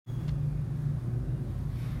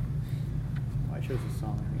chose a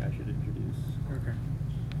song I think I should introduce. Okay.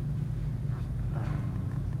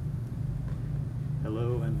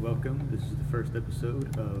 Hello and welcome. This is the first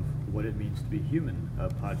episode of What It Means to Be Human, a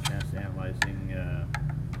podcast analyzing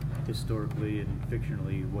historically and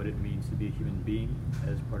fictionally what it means to be a human being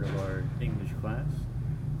as part of our English class.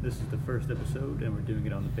 This is the first episode, and we're doing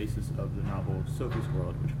it on the basis of the novel Sophie's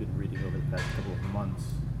World, which we've been reading over the past couple of months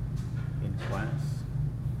in class.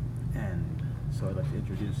 And so I'd like to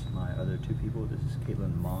introduce my other two people. This is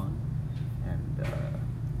Caitlin Mon and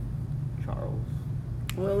Charles.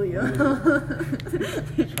 William.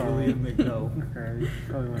 William McNo. Okay, you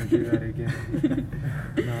probably want to do that again.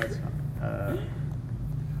 No, it's not.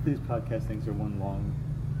 These podcast things are one long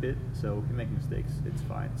bit, so if you make mistakes, it's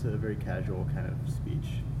fine. It's a very casual kind of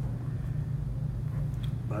speech.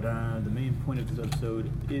 But the main point of this episode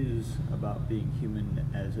is about being human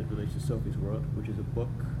as it relates to Sophie's World, which is a book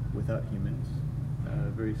without humans, a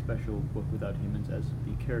very special book without humans, as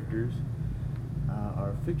the characters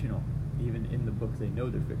are fictional. Even in the book, they know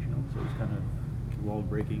they're fictional, so it's kind of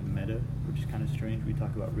wall-breaking meta, which is kind of strange. We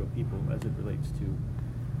talk about real people as it relates to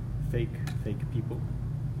fake people.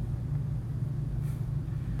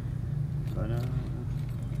 But,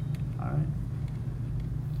 alright.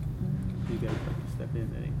 You guys like to step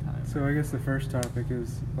in at any time. So I guess the first topic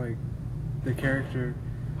is, like, the character,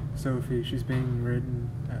 Sophie, she's being written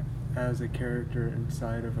as a character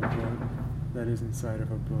inside of a book that is inside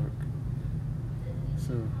of a book.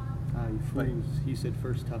 So... you fools. He said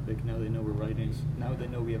first topic, now they know we're writing. Now they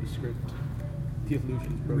know we have a script. The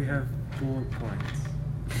illusion's broken. We have bullet points.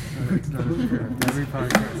 No, it's not a script. Every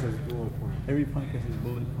podcast has bullet points. Every podcast has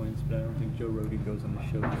bullet points, but I don't think Joe Rogan goes on the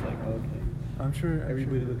show and is like, oh, okay. I'm sure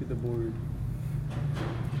Everybody look at the board.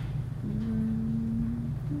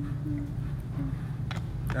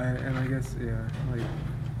 And I guess, yeah, like,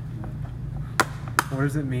 what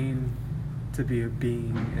does it mean to be a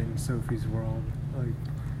being in Sophie's world? Like,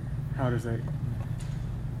 how does that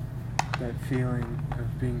feeling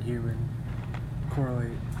of being human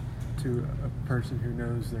correlate to a person who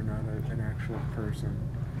knows they're not an actual person?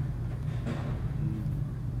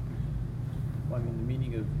 Well, I mean, the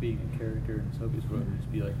meaning of being a character in Sophie's World would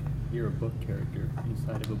just be like, you're a book character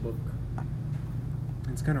inside of a book.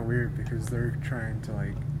 It's kind of weird because they're trying to,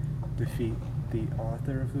 like, defeat the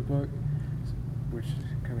author of the book, which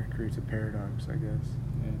kind of creates a paradox, I guess.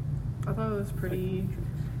 Yeah. I thought it was pretty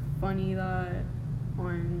funny that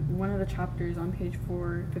on one of the chapters on page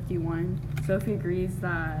 451, Sophie agrees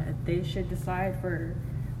that they should decide for,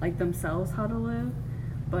 like, themselves how to live,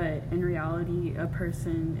 but in reality, a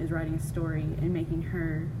person is writing a story and making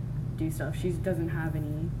her do stuff. She doesn't have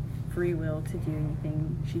any free will to do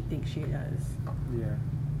anything she thinks she does. Yeah.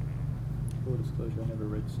 Full disclosure, I never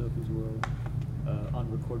read Sophie's World. On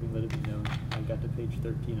recording, let it be known. I got to page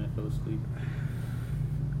 13 and I fell asleep.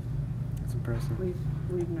 It's impressive.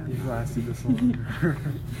 We've known You've that. lasted this long.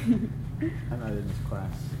 I'm not in this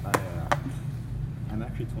class. I'm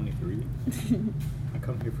actually 23. I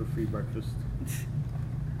come here for free breakfast. Let's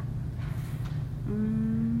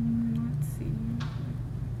see.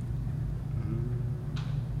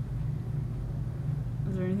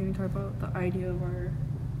 Is there anything to talk about the idea of our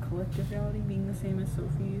collective reality being the same as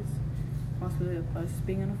Sophie's? Possibly of us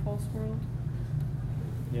being in a false world?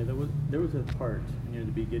 Yeah, there was a part near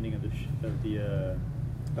the beginning of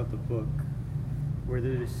the book where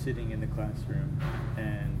they're just sitting in the classroom,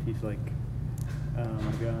 and he's like, "Oh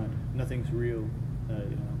my God, nothing's real.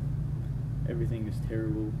 Everything is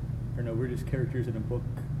terrible. Or no, we're just characters in a book."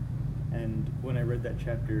 And when I read that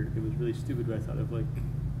chapter, it was really stupid. But I thought it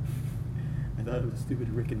was a stupid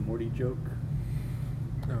Rick and Morty joke.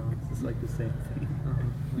 No. It's like the same thing.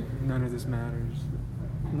 Like, none of this matters.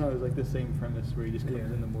 No, it was like the same premise where he just comes Yeah.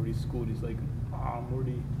 into Morty's school and he's like,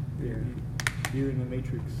 Morty, Yeah. you're in the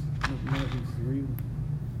Matrix. Nothing's real.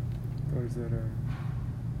 Or is that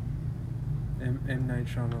M. Night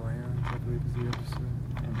Shyamalan, I believe is the episode.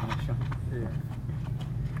 And Yeah.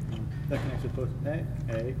 that connects to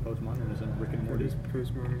postmodernism, Rick and Morty. That is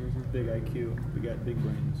postmodernism. Big IQ, we got big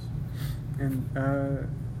brains. And,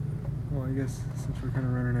 well, I guess since we're kind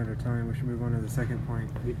of running out of time, we should move on to the second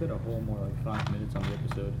point. We put a whole more like 5 minutes on the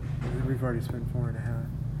episode. We've already spent 4.5,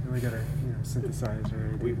 and we gotta, synthesize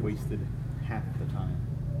our We ideas. wasted half the time.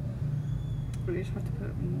 We just have to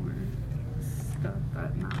put more stuff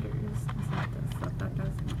that matters instead of stuff that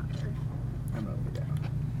doesn't matter. I'm over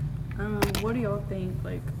that. What do y'all think,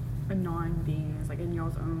 like, a non-being is, like, in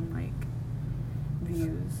y'all's own, like,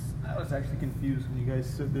 views? I was actually confused when you guys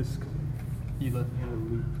said this. You left me in a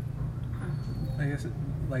loop. I guess,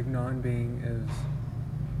 like, non-being is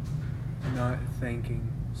not thinking,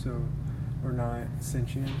 so, or not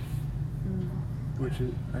sentient. Which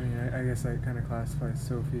is, I mean, I guess that kind of classifies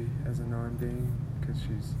Sophie as a non-being because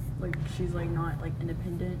she's. She's like not like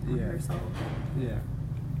independent on Yeah. herself. Yeah.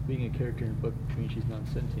 Being a character in a book means she's not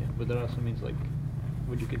sentient, but that also means, like,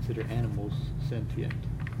 would you consider animals sentient?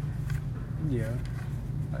 Yeah.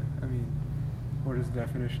 I mean, what is the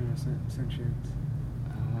definition of sentience?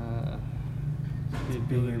 The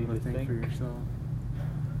Being ability able to think for yourself.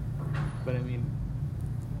 But I mean,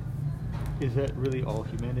 is that really all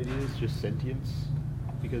humanity is? Just sentience?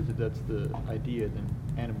 Because if that's the idea, then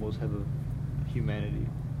animals have a humanity.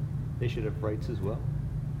 They should have rights as well.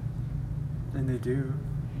 And they do.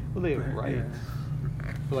 Well, they have But, rights,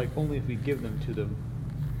 yeah. but like only if we give them to them.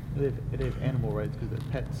 They have animal rights because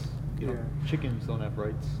they're pets. You know, Yeah. chickens don't have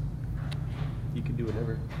rights. You can do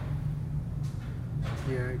whatever.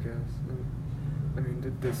 Yeah, I guess. I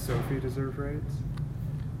mean, does Sophie deserve rights?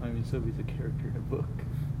 I mean, Sophie's a character in a book.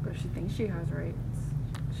 But she thinks she has rights.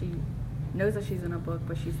 She knows that she's in a book,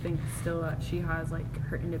 but she thinks still that she has like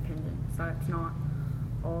her independence. That's not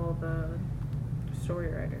all the story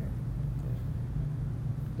writer.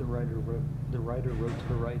 The writer wrote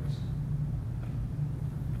her rights.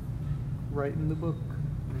 Right in the book.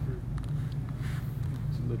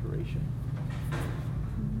 It's alliteration.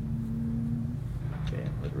 Yeah,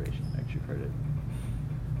 alliteration. Extra credit.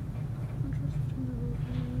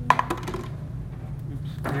 Oops.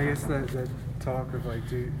 And I guess that talk of like,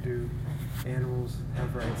 do animals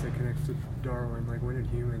have rights that connects to Darwin? Like, when did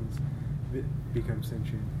humans become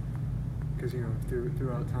sentient? Because you know,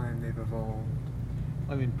 throughout time they've evolved.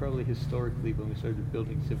 I mean, probably historically when we started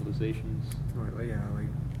building civilizations. Like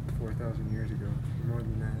 4,000 years ago, more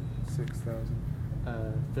than that, 6,000,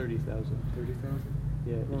 30,000. 30,000.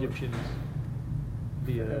 Yeah, Well, Egyptians.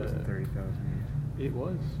 That wasn't 30,000 years. It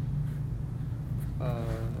was.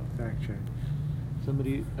 Fact check.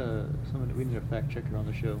 Somebody, we need a fact checker on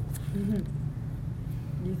the show.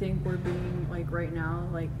 Do you think we're being like right now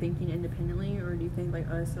like thinking independently, or do you think like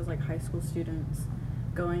us as like high school students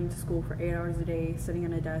going to school for 8 hours a day, sitting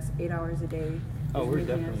at a desk 8 hours a day? Oh, is we're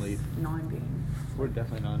making us definitely- non-beings. We're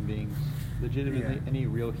definitely non-beings. Legitimately, Yeah. any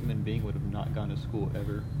real human being would have not gone to school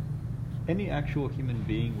ever. Any actual human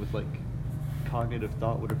being with like cognitive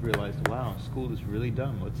thought would have realized, wow, school is really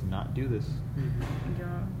dumb. Let's not do this. Yeah.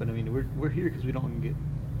 But I mean, we're here because we don't want to get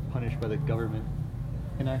punished by the government.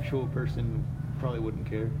 An actual person probably wouldn't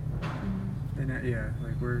care. Mhm. And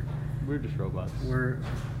like We're just robots. we're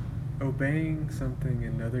obeying something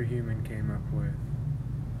another human came up with.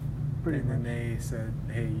 Pretty and then much. they said,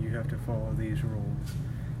 "Hey, you have to follow these rules,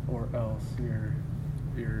 or else you're."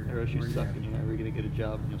 Or else you we're- suck yeah. and you're never gonna get a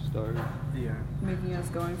job and you'll starve. Yeah. Making us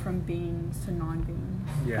going from beings to non-beings.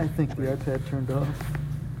 Yeah. I think the iPad turned off.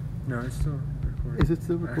 No, it's still recording. Is it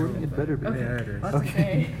still I recording? hope It that- better be. Okay. Yeah, it is. That's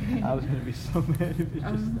okay. I was gonna be so mad if it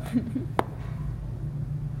just stopped.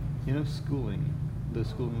 You know, the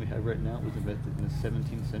schooling we have right now was invented in the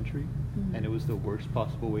 17th century, Mhm. and it was the worst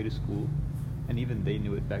possible way to school, and even they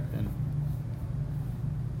knew it back then.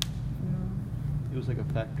 Yeah. It was like a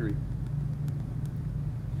factory.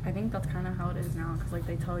 I think that's kind of how it is now, because like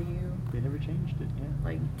they tell you They never changed it, yeah.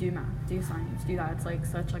 like do math, do science, do that. It's like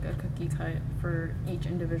such like a cookie cut for each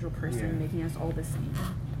individual person, Yeah. making us all the same,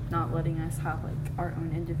 not letting us have like our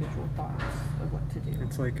own individual thoughts of what to do.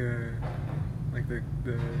 It's like the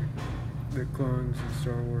clones in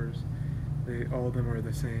Star Wars. All of them are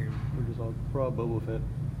the same. We're all Boba Fett.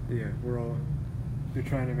 Yeah, they're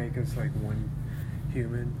trying to make us like one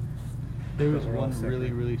human. There but was we're all one really,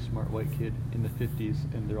 separate. really smart white kid in the 50s,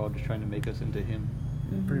 and they're all just trying to make us into him.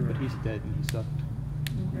 Mhm. Pretty But much. he's dead and he sucked.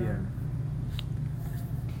 Yeah.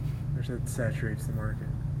 That saturates the market.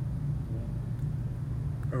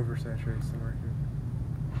 Oversaturates the market.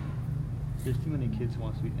 There's too many kids who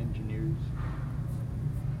want to be engineers.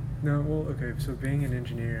 No, well, okay, so being an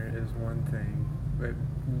engineer is one thing, but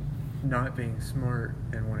not being smart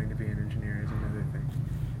and wanting to be an engineer is another thing.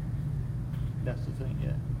 That's the thing,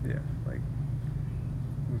 yeah. Yeah, like,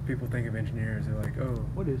 when people think of engineers, they're like, oh,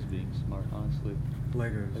 What is being smart, honestly?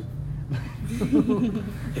 Legos.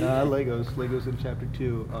 Legos. Legos in chapter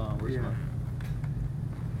 2. We're Yeah. smart.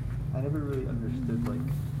 I never really understood like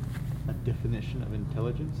a definition of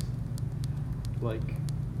intelligence. Like,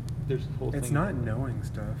 there's the whole thing. It's not knowing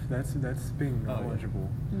stuff. That's being Oh, yeah. knowledgeable.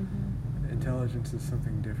 Mhm. Intelligence is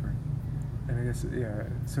something different. And I guess, yeah,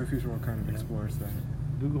 Sophie's World kind of Yeah. explores that.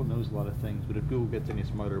 Google knows a lot of things, but if Google gets any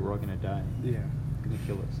smarter, we're all gonna die. Yeah. It's gonna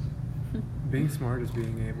kill us. Being smart is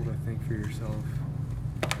being able to think for yourself.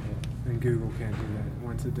 And Google can't do that.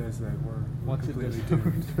 Once it does that, we're Once it completely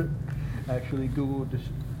does, doomed. actually, Google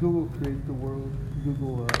created the world.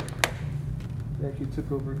 Google they actually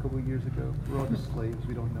took over a couple of years ago. We're all just slaves.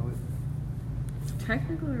 We don't know it.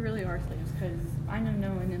 Technically, we really are slaves because I know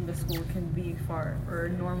no one in the school can be far, or a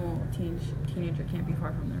normal teenager can't be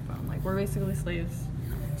far from their phone. Like, we're basically slaves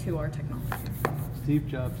to our technology. Steve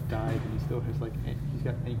Jobs died, and he still has he's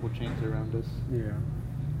got ankle chains around us. Yeah.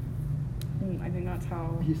 And I think that's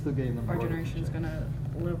how He's still getting them. our generation's gonna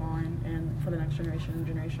live on, and for the next generation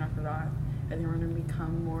after that, I think we're gonna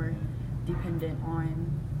become more dependent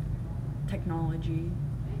on technology.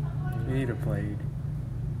 You need a plague.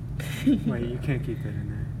 Wait, you can't keep that in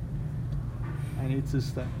there. I need to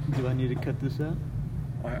stop. Do I need to cut this out?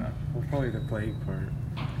 Well, probably the plague part.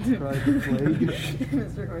 Try the plague.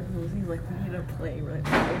 Mr. Garfield, he's like, we need a play, right?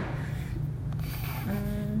 Okay.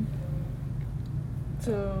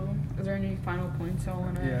 So, is there any final points y'all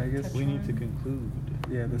want to Yeah, I guess touch We need on? to conclude.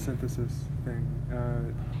 Yeah, the synthesis thing.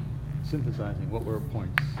 Synthesizing. What were our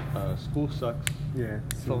points? School sucks. Yeah.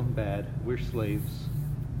 Phone bad. We're slaves.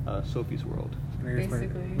 Sophie's World. I guess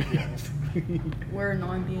Basically, we're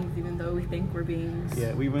non-beings even though we think we're beings.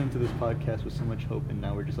 Yeah, we went into this podcast with so much hope, and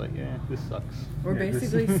now we're just like, yeah, this sucks. We're Yeah,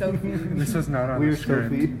 basically Sophie. This was not on We're the script.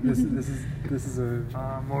 Sophie. This is a.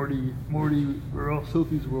 Morty, we're all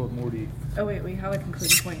Sophie's World, Morty. Oh wait, we have a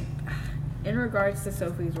concluding point. In regards to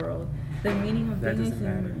Sophie's World, the meaning of That being a doesn't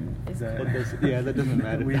matter. human is That doesn't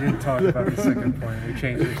matter. We didn't talk about the second point. We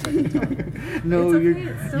changed the second topic. No, It's okay, you're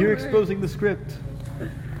it still you're works. exposing the script.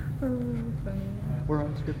 Oh, funny. We're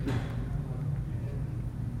unscripted.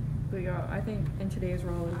 But yeah, I think in today's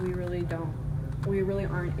world, we really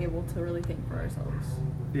aren't able to really think for ourselves.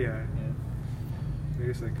 Yeah. I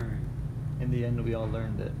guess I kind In the end, we all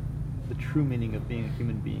learned that the true meaning of being a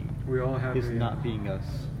human being of. We all have. is a, not being us.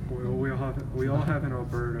 We all have an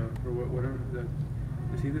Alberta or whatever that.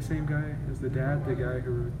 Is he the same guy as the dad? The guy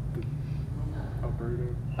who wrote the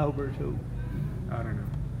Alberta. Alberto. I don't know.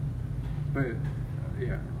 But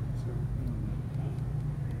yeah. So.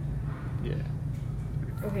 Yeah.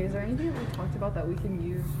 Okay, is there anything that we talked about that we can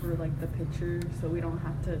use for like the picture so we don't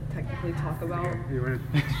have to technically talk about? You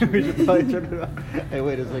want We should probably turn it off. Hey,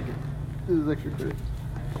 wait a second. This is extra credit.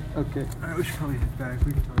 Okay. Alright, we should probably hit back.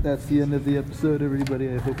 We can talk. That's the end of the episode, everybody.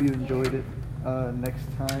 I hope you enjoyed it. Next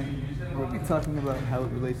time, we'll be talking about how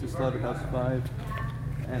it relates to Slaughterhouse 5.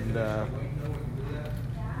 And,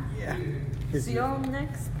 yeah. See y'all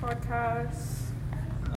next podcast.